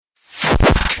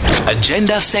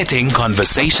Agenda-setting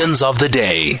conversations of the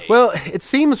day. Well, it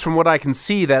seems from what I can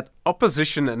see that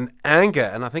opposition and anger,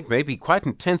 and I think maybe quite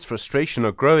intense frustration,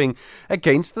 are growing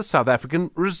against the South African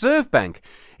Reserve Bank.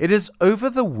 It is over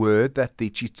the word that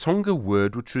the Xitsonga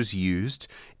word which was used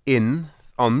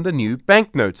on the new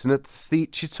banknotes, and it's the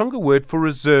Xitsonga word for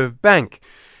Reserve Bank.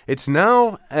 It's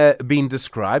now been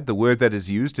described, the word that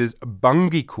is used is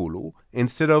bangikulu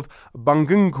instead of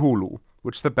bangikulu,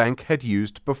 which the bank had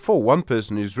used before. One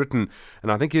person who's written,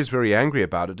 and I think is very angry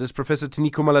about it, is Professor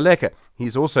Tinyiko Maluleke.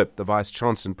 He's also the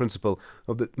Vice-Chancellor and Principal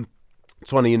of the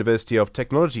Tshwane University of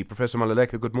Technology. Professor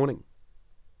Maluleke, good morning.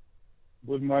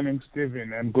 Good morning,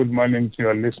 Stephen, and good morning to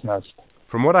your listeners.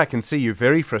 From what I can see, you're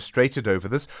very frustrated over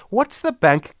this. What's the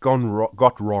bank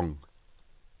got wrong?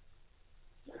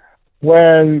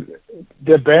 Well,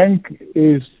 the bank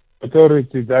is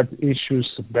authority that issues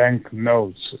bank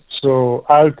notes. So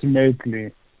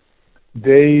ultimately,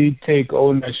 they take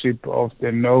ownership of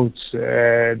the notes.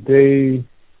 They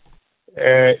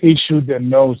issue the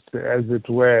notes, as it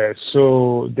were.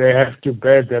 So they have to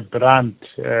bear the brunt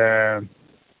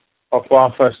of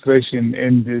our frustration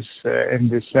in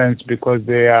this sense, because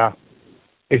they are,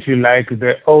 if you like,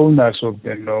 the owners of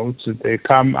the notes. They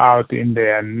come out in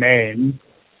their name.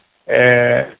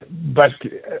 But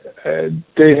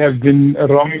they have been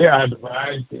wrongly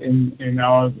advised, in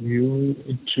our view,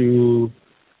 to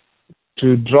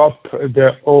drop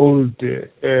the old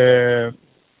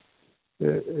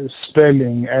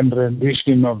spelling and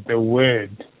rendition of the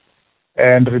word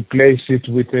and replace it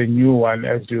with a new one,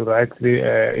 as you rightly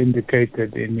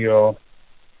indicated in your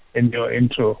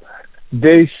intro.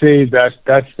 They say that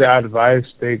that's the advice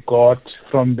they got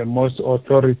from the most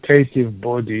authoritative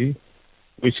body,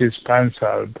 which is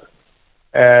cancelled.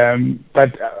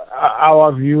 But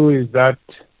our view is that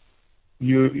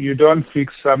you don't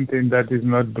fix something that is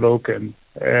not broken.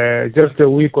 Just a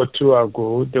week or two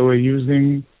ago, they were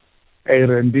using a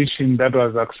rendition that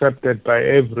was accepted by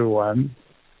everyone,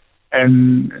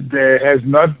 and there has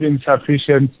not been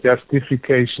sufficient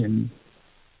justification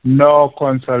nor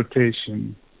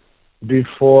consultation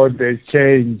before they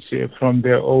change from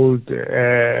the old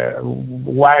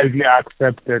widely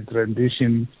accepted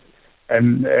rendition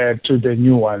and to the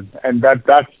new one. And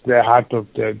that's the heart of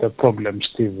the problem,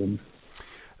 Stephen.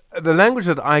 The language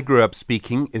that I grew up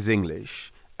speaking is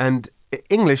English, and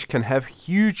English can have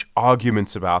huge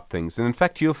arguments about things. And in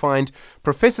fact, you'll find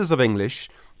professors of English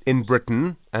in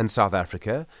Britain and South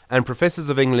Africa and professors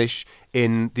of English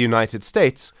in the United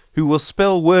States who will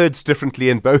spell words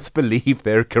differently and both believe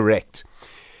they're correct.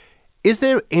 Is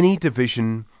there any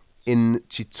division in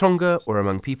Xitsonga or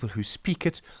among people who speak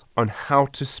it on how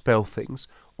to spell things?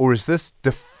 Or is this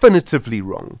definitively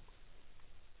wrong?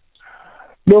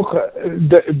 Look,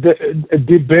 the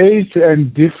debate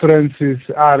and differences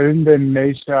are in the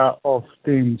nature of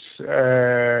things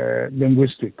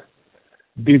linguistic,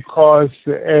 because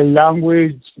a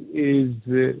language is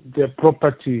the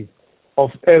property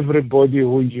of everybody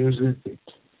who uses it.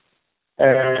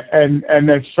 And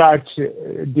as such,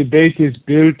 debate is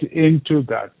built into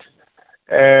that.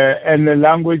 And the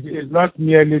language is not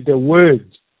merely the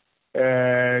words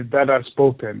that are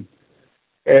spoken.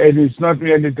 It is not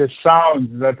merely the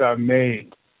sounds that are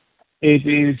made. It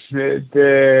is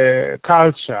the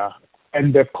culture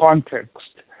and the context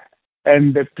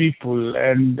and the people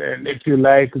and if you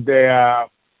like, their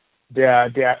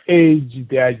age,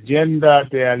 their gender,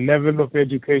 their level of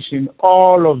education.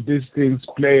 All of these things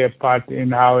play a part in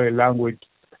how a language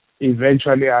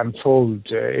eventually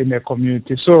unfolds in a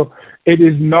community. So it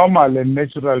is normal and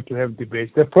natural to have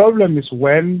debate. The problem is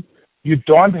when you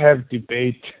don't have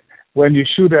debate, when you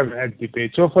should have had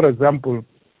debate. So, for example,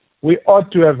 we ought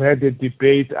to have had a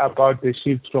debate about the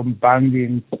shift from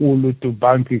bangikulu to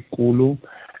bankikulu,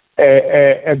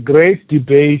 a great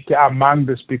debate among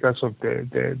the speakers of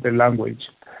the language.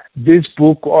 This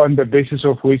book, on the basis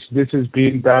of which this is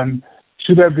being done,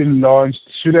 should have been launched,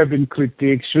 should have been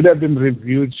critiqued, should have been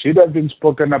reviewed, should have been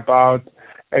spoken about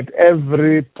at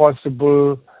every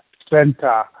possible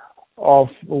center of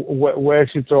where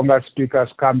Xitsonga speakers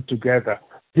come together.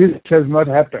 This has not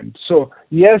happened. So,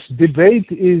 yes, debate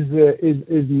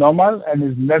is normal and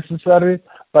is necessary,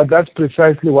 but that's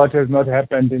precisely what has not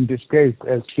happened in this case,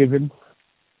 as given.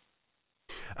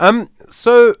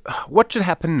 So, what should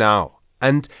happen now?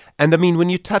 And I mean, when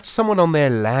you touch someone on their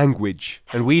language,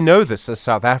 and we know this as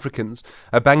South Africans,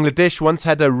 Bangladesh once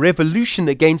had a revolution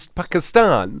against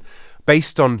Pakistan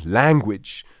based on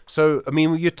language. So, I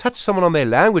mean, when you touch someone on their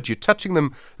language, you're touching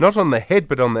them not on the head,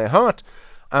 but on their heart.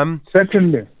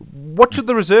 Certainly. What should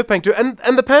the Reserve Bank do?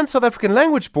 And the Pan-South African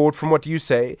Language Board, from what you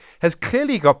say, has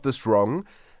clearly got this wrong.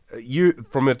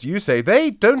 from what you say,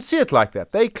 they don't see it like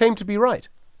that. They claim to be right.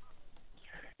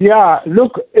 Yeah,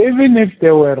 look, even if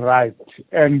they were right,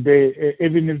 and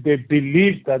even if they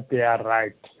believe that they are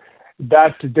right,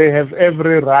 that they have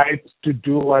every right to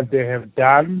do what they have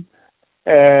done,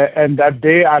 and that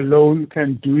they alone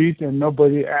can do it and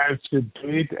nobody else should do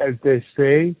it, as they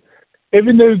say,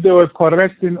 even if they were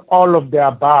correct in all of the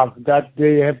above, that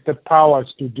they have the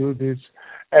powers to do this,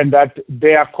 and that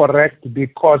they are correct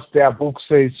because their book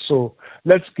says so.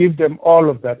 Let's give them all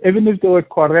of that, even if they were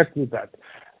correct with that.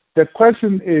 The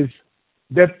question is,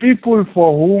 the people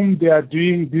for whom they are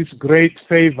doing this great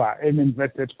favor, in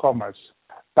inverted commas,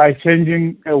 by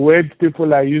changing a word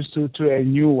people are used to a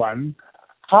new one,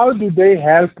 how do they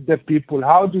help the people?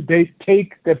 How do they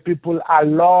take the people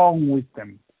along with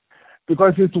them?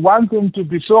 Because it's one thing to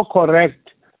be so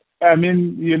correct. I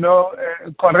mean,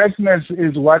 correctness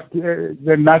is what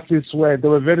the Nazis were. They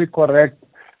were very correct.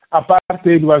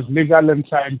 Apartheid was legal and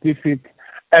scientific,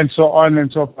 and so on and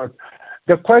so forth.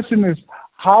 The question is,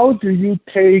 how do you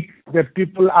take the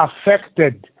people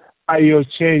affected by your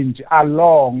change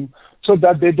along so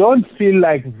that they don't feel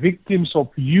like victims of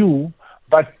you,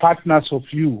 but partners of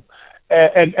you?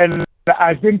 And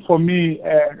I think for me,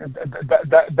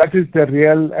 that is the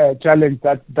real challenge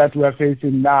that we are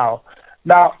facing now.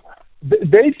 Now,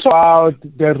 they talk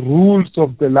about the rules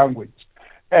of the language,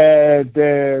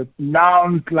 the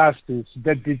noun classes,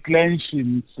 the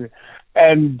declensions,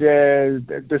 and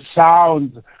the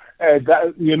sounds,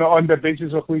 on the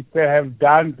basis of which they have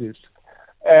done this.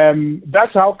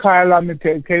 That's how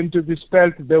Kyalami came to be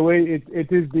spelled the way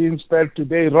it is being spelled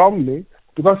today, wrongly,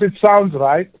 because it sounds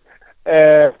right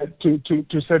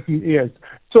to certain ears.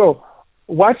 So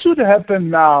what should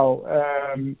happen now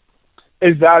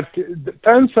is that the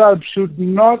PenSALB should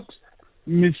not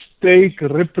mistake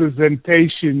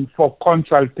representation for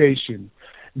consultation.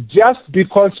 Just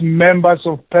because members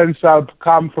of PenSALB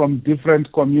come from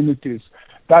different communities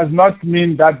does not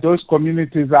mean that those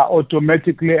communities are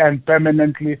automatically and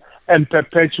permanently and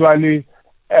perpetually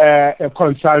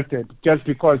consulted, just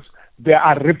because there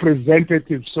are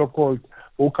representatives, so-called,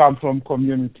 who come from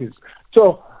communities.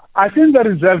 So I think the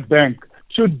Reserve Bank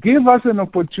should give us an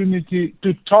opportunity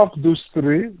to talk this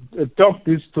through,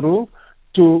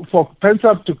 for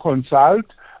PenSALB to consult,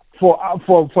 for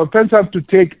PenSALB to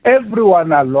take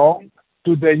everyone along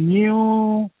to the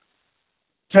new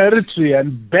territory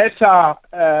and better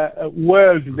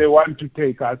world they want to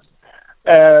take us.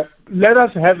 Let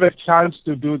us have a chance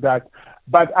to do that.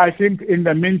 But I think in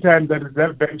the meantime, the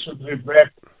Reserve Bank should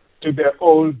revert to the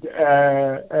old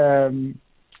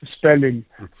spelling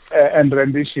and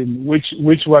rendition,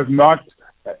 which was not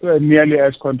nearly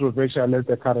as controversial as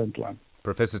the current one.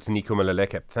 Professor Tinyiko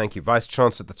Maluleke, thank you.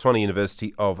 Vice-Chancellor at the Tshwane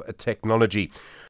University of Technology.